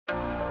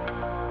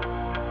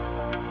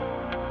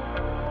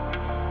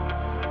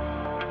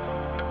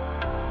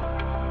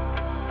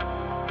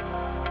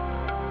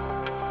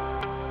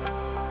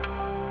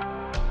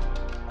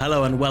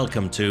Hello and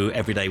welcome to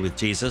Everyday with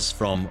Jesus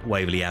from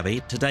Waverley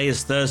Abbey. Today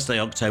is Thursday,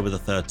 October the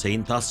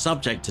 13th. Our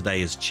subject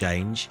today is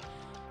change.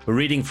 We're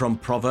reading from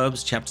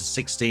Proverbs chapter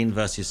 16,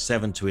 verses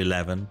 7 to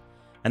 11.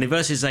 And in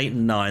verses 8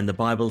 and 9, the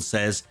Bible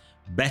says,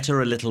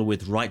 "Better a little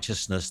with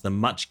righteousness than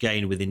much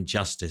gain with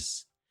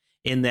injustice.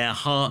 In their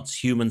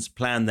hearts humans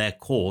plan their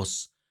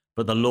course,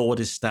 but the Lord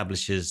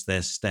establishes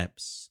their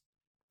steps."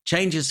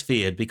 Change is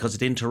feared because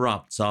it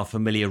interrupts our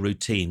familiar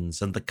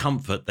routines and the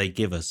comfort they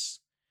give us.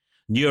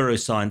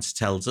 Neuroscience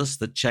tells us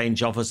that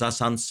change offers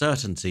us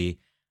uncertainty,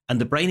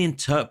 and the brain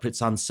interprets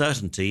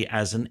uncertainty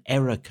as an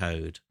error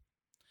code.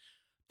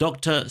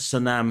 Dr.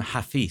 Sanam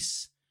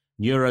Hafiz,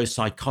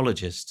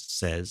 neuropsychologist,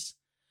 says,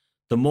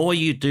 "The more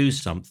you do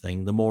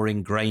something, the more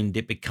ingrained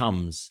it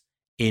becomes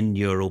in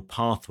neural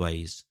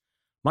pathways,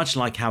 much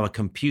like how a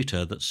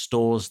computer that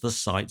stores the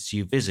sites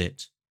you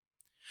visit.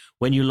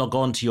 When you log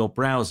on to your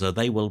browser,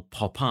 they will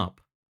pop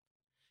up.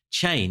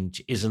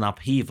 Change is an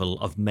upheaval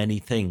of many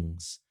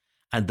things,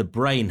 and the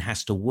brain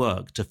has to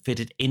work to fit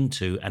it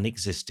into an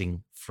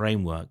existing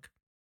framework.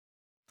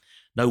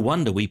 No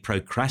wonder we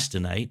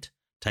procrastinate,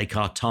 take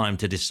our time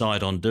to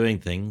decide on doing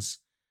things.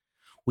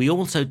 We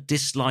also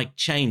dislike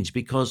change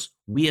because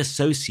we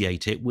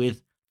associate it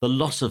with the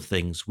loss of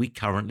things we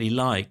currently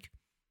like.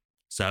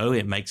 So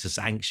it makes us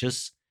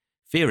anxious,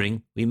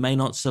 fearing we may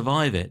not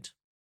survive it.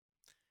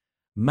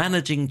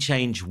 Managing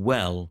change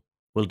well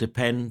will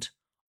depend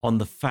on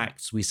the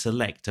facts we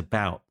select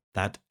about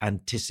that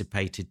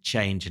anticipated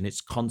change and its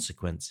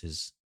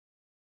consequences.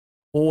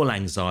 All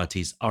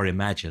anxieties are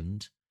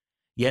imagined,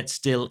 yet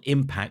still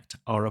impact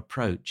our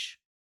approach.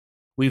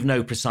 We've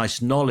no precise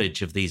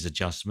knowledge of these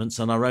adjustments,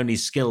 and our only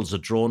skills are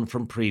drawn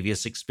from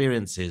previous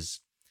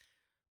experiences.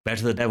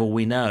 Better the devil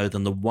we know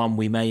than the one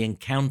we may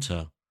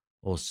encounter,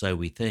 or so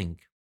we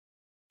think.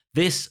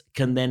 This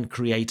can then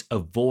create a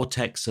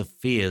vortex of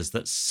fears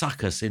that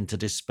suck us into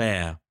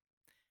despair.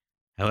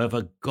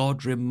 However,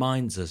 God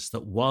reminds us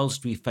that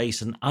whilst we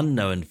face an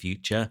unknown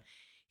future,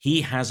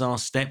 He has our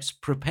steps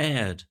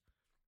prepared.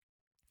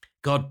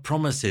 God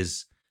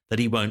promises that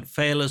He won't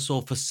fail us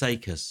or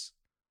forsake us.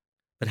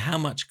 But how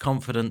much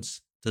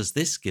confidence does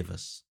this give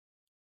us?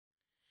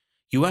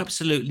 You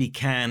absolutely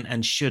can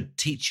and should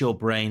teach your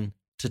brain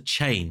to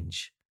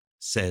change,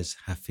 says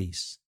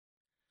Hafiz.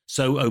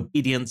 So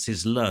obedience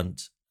is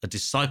learnt, a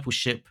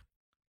discipleship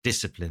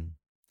discipline.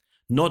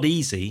 Not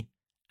easy,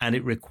 and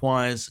it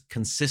requires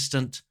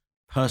consistent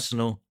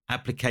personal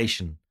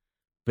application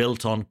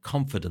built on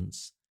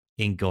confidence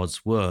in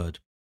God's word.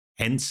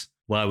 Hence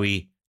why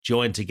we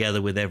join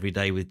together with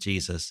Everyday with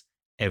Jesus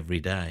every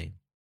day.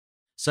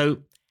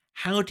 So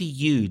how do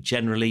you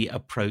generally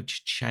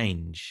approach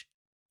change?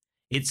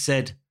 It's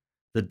said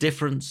the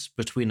difference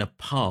between a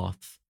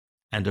path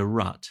and a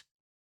rut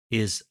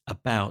is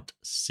about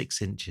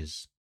 6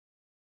 inches.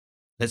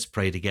 Let's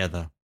pray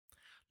together.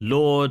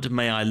 Lord,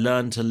 may I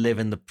learn to live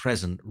in the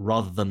present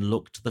rather than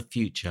look to the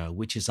future,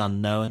 which is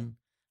unknown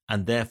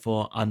and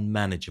therefore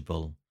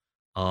unmanageable.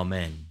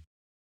 Amen.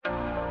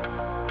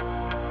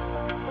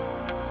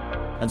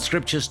 And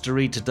scriptures to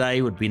read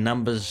today would be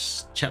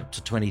Numbers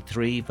chapter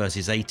 23,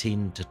 verses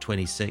 18 to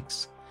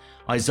 26,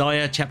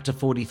 Isaiah chapter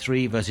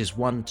 43, verses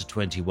 1 to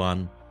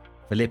 21,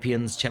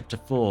 Philippians chapter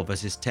 4,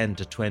 verses 10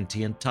 to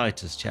 20, and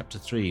Titus chapter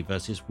 3,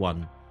 verses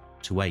 1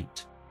 to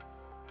 8.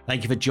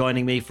 Thank you for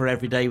joining me for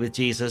Everyday with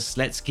Jesus.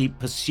 Let's keep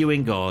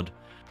pursuing God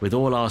with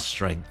all our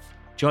strength.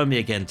 Join me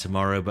again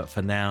tomorrow, but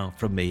for now,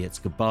 from me, it's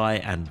goodbye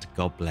and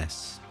God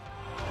bless.